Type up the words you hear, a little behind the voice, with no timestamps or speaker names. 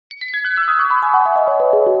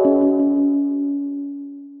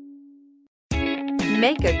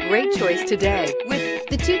Make a great choice today with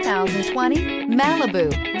the 2020 Malibu.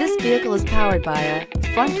 This vehicle is powered by a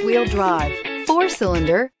front-wheel drive,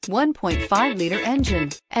 4-cylinder, 1.5-liter engine,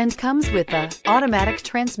 and comes with an automatic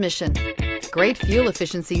transmission. Great fuel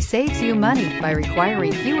efficiency saves you money by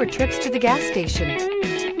requiring fewer trips to the gas station.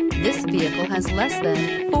 This vehicle has less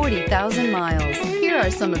than 40,000 miles. Here are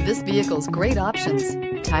some of this vehicle's great options: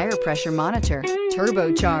 tire pressure monitor,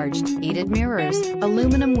 turbocharged, heated mirrors,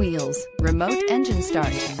 aluminum wheels, remote engine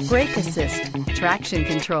start, brake assist, traction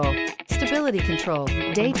control, stability control,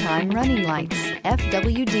 daytime running lights,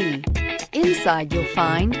 FWD. Inside you'll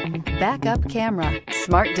find backup camera,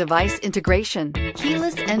 smart device integration,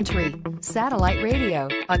 keyless entry, satellite radio,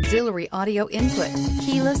 auxiliary audio input,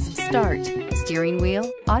 keyless start, steering wheel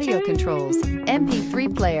audio controls,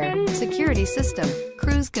 MP3 player, security system,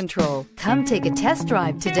 cruise control. Come take a test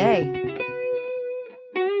drive today.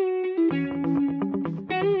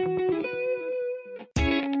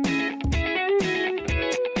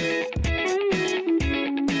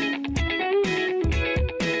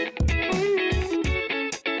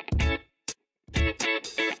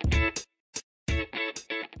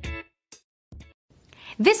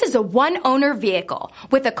 This is a one-owner vehicle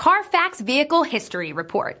with a Carfax Vehicle History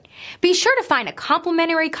Report. Be sure to find a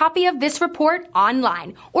complimentary copy of this report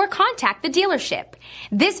online or contact the dealership.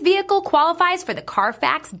 This vehicle qualifies for the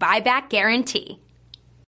Carfax Buyback Guarantee.